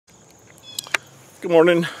Good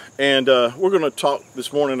morning, and we're going to talk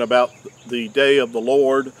this morning about the day of the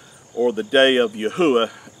Lord, or the day of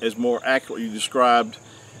YAHUAH, as more accurately described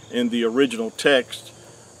in the original text.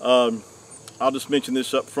 I'll just mention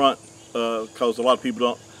this up front because a lot of people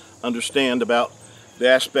don't understand about the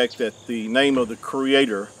aspect that the name of the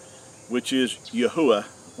Creator, which is YAHUAH,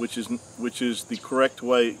 which is the correct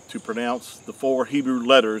way to pronounce the 4 Hebrew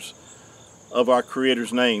letters of our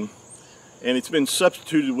Creator's name. And it's been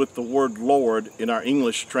substituted with the word Lord in our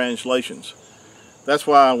English translations. That's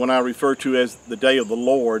why when I refer to as the day of the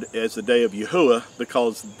Lord as the day of YAHUAH,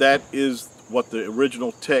 because that is what the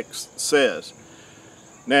original text says.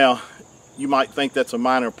 Now, you might think that's a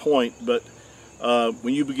minor point, but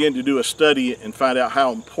when you begin to do a study and find out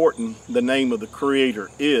how important the name of the Creator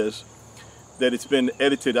is, that it's been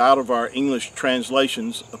edited out of our English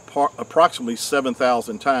translations approximately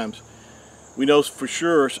 7,000 times. We know for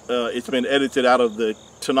sure it's been edited out of the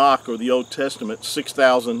Tanakh, or the Old Testament,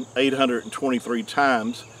 6,823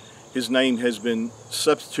 times. His name has been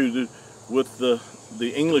substituted with the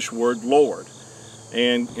English word Lord.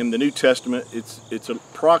 And in the New Testament, it's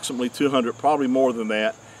approximately 200, probably more than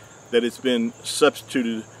that it's been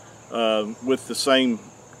substituted with the same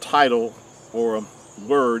title or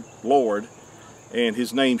word, Lord, and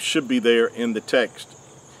his name should be there in the text.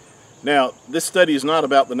 Now, this study is not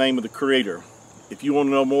about the name of the Creator. If you want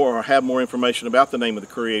to know more or have more information about the name of the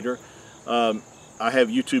Creator, I have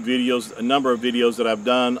YouTube videos, a number of videos that I've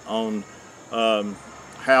done on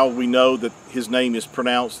how we know that his name is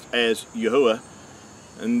pronounced as YAHUAH,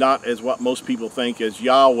 and not as what most people think as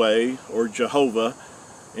Yahweh or Jehovah,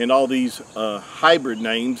 and all these hybrid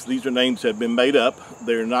names. These are names that have been made up.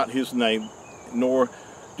 They're not his name, nor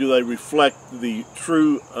do they reflect the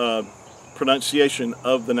true pronunciation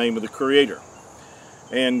of the name of the Creator.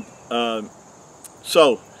 And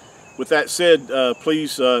so with that said,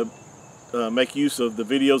 please make use of the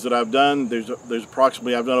videos that I've done. There's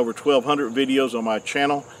approximately, I've done over 1,200 videos on my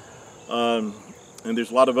channel, and there's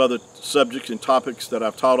a lot of other subjects and topics that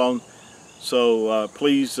I've taught on. So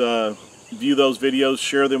please view those videos,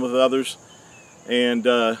 share them with others. And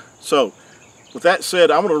so with that said,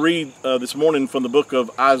 I'm going to read this morning from the book of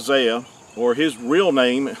Isaiah, or his real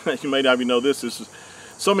name. You may not even know this.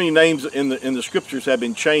 So many names in the scriptures have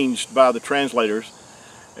been changed by the translators,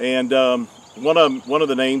 and one of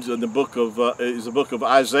the names in the book of is the book of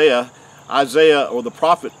Isaiah. Isaiah, or the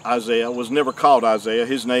prophet Isaiah, was never called Isaiah.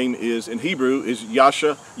 His name is, in Hebrew, is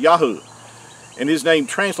YAHUAH, and his name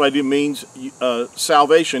translated means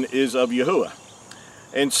salvation is of YAHUAH.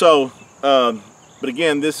 And so, but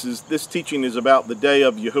again, this teaching is about the day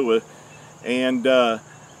of YAHUAH, and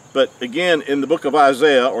but again, in the book of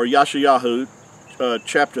Isaiah, or YAHUAH,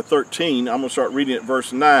 chapter 13, I'm going to start reading at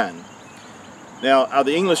verse 9. Now, out of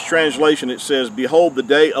the English translation, it says, "Behold, the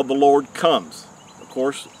day of the Lord comes." Of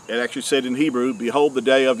course, it actually said in Hebrew, "Behold, the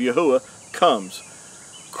day of YAHUAH comes,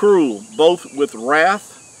 cruel, both with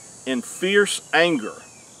wrath and fierce anger."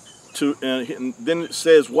 And then it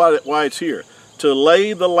says why it's here. "To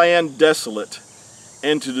lay the land desolate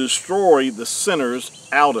and to destroy the sinners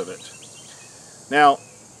out of it." Now,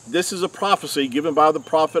 this is a prophecy given by the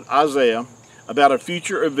prophet Isaiah about a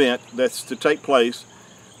future event that's to take place,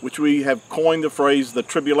 which we have coined the phrase the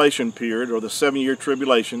tribulation period, or the 7-year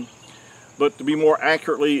tribulation. But to be more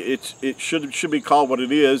accurately, it should be called what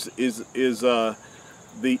it is the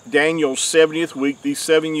Daniel's 70th week. These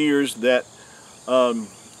 7 years that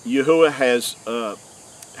YAHUAH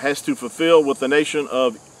has to fulfill with the nation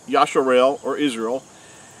of Yasharel, or Israel,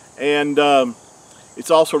 and it's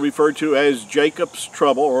also referred to as Jacob's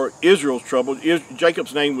trouble, or Israel's trouble.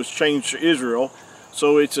 Jacob's name was changed to Israel,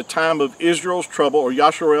 so it's a time of Israel's trouble, or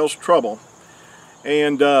Yasharel's trouble.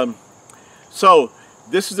 And so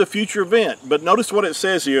this is a future event. But notice what it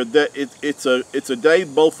says here, that it's a day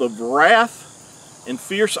both of wrath and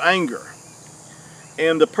fierce anger.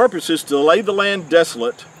 And the purpose is to lay the land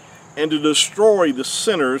desolate and to destroy the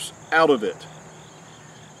sinners out of it.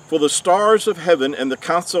 "For the stars of heaven and the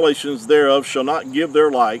constellations thereof shall not give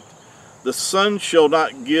their light. The sun shall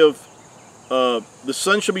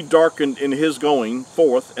be darkened in his going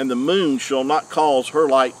forth, and the moon shall not cause her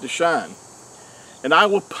light to shine. And I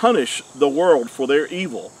will punish the world for their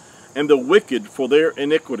evil, and the wicked for their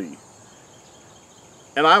iniquity.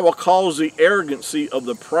 And I will cause the arrogancy of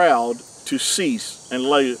the proud to cease, and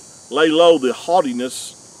lay low the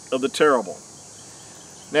haughtiness of the terrible."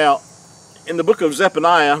 Now, in the book of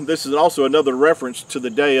Zephaniah, this is also another reference to the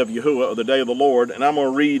day of YAHUAH, or the day of the Lord, and I'm going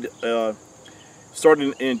to read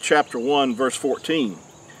starting in chapter 1, verse 14.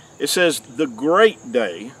 It says, "The great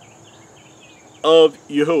day of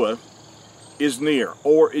YAHUAH is near,"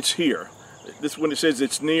 or it's here. this, when it says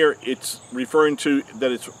it's near, it's referring to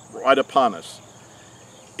that it's right upon us.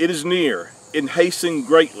 It is near, and hasten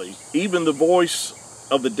greatly, even the voice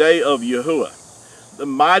of the day of YAHUAH. The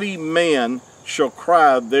mighty man shall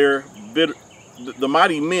cry there bitter. The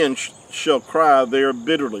mighty men shall cry there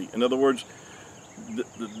bitterly. In other words,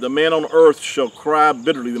 the man on earth shall cry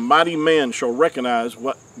bitterly. The mighty man shall recognize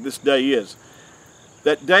what this day is.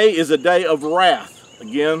 That day is a day of wrath.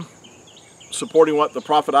 Again, supporting what the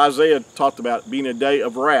prophet Isaiah talked about, being a day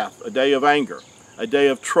of wrath, a day of anger, a day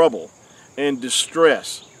of trouble and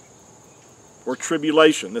distress, or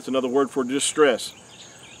tribulation. That's another word for distress.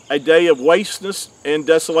 A day of wasteness and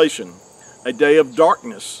desolation, a day of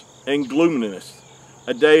darkness and gloominess,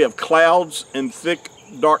 a day of clouds and thick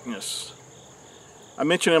darkness. I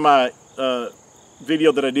mentioned in my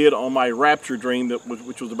video that I did on my rapture dream,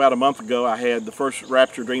 which was about a month ago. I had the first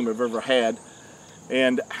rapture dream I've ever had,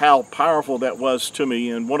 and how powerful that was to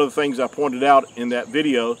me. And one of the things I pointed out in that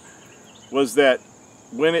video was that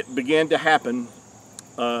when it began to happen,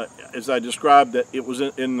 as I described, that it was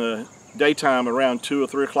in the daytime around 2 or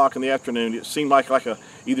 3 o'clock in the afternoon. It seemed like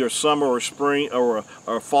either a summer or spring or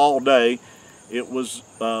a fall day. It was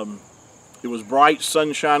bright,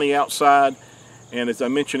 sunshiny outside, and as I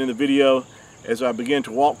mentioned in the video, as I began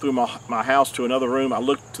to walk through my house to another room, I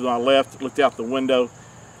looked to my left, looked out the window,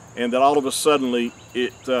 and then all of a sudden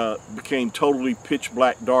it became totally pitch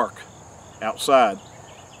black dark outside.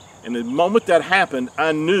 And the moment that happened,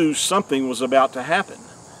 I knew something was about to happen.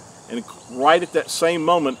 And right at that same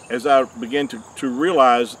moment, as I began to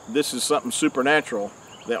realize this is something supernatural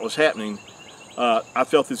that was happening, I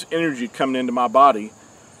felt this energy coming into my body.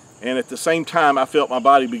 And at the same time, I felt my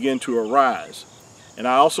body begin to arise. And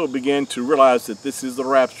I also began to realize that this is the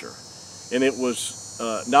rapture. And it was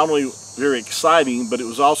not only very exciting, but it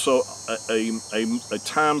was also a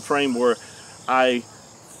time frame where I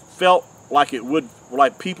felt like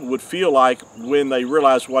people would feel like when they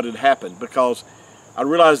realized what had happened, because I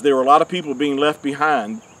realized there were a lot of people being left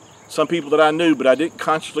behind, some people that I knew, but I didn't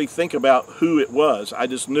consciously think about who it was. I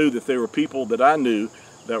just knew that there were people that I knew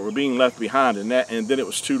that were being left behind, and then it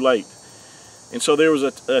was too late. And so there was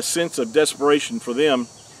a sense of desperation for them.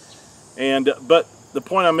 But the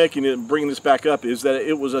point I'm making in bringing this back up is that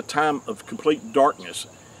it was a time of complete darkness.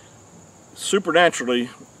 Supernaturally,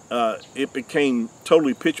 it became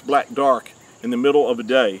totally pitch black dark in the middle of a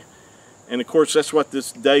day. And of course, that's what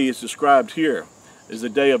this day is described here, is a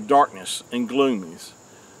day of darkness and gloominess.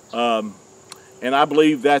 And I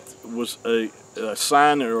believe that was a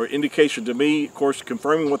sign or indication to me, of course,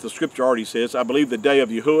 confirming what the scripture already says. I believe the day of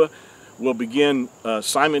YAHUAH will begin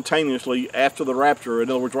simultaneously after the rapture.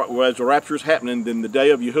 In other words, as the rapture is happening, then the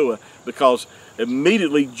day of YAHUAH, because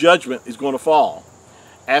immediately judgment is going to fall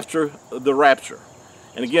after the rapture.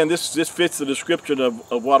 And again, this fits the description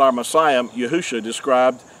of what our Messiah, Yahushua,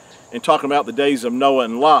 described in talking about the days of Noah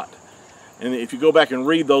and Lot. And if you go back and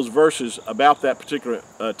read those verses about that particular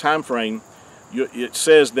time frame, it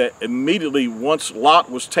says that immediately once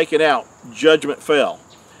Lot was taken out, judgment fell.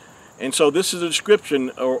 And so this is a description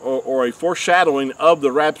or a foreshadowing of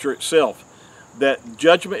the rapture itself, that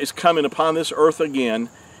judgment is coming upon this earth again,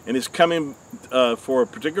 and is coming for a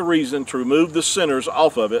particular reason, to remove the sinners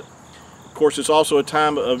off of it. Of course, it's also a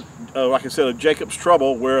time of, like I said, of Jacob's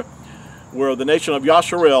trouble, where the nation of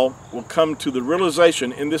Yasharel will come to the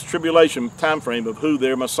realization in this tribulation time frame of who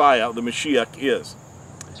their Messiah, the Mashiach, is.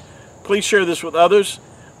 Please share this with others.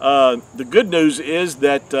 The good news is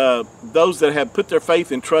that those that have put their faith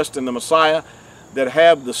and trust in the Messiah, that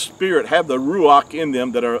have the Spirit, have the Ruach in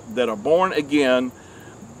them, that are born again,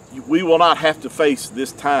 we will not have to face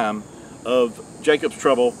this time of Jacob's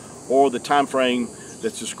trouble, or the time frame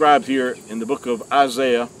that's described here in the book of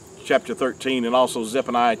Isaiah chapter 13 and also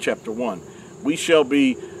Zephaniah chapter 1. We shall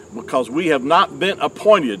be, because we have not been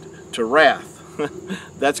appointed to wrath.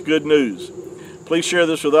 That's good news. Please share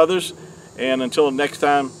this with others, and until next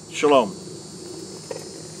time, shalom.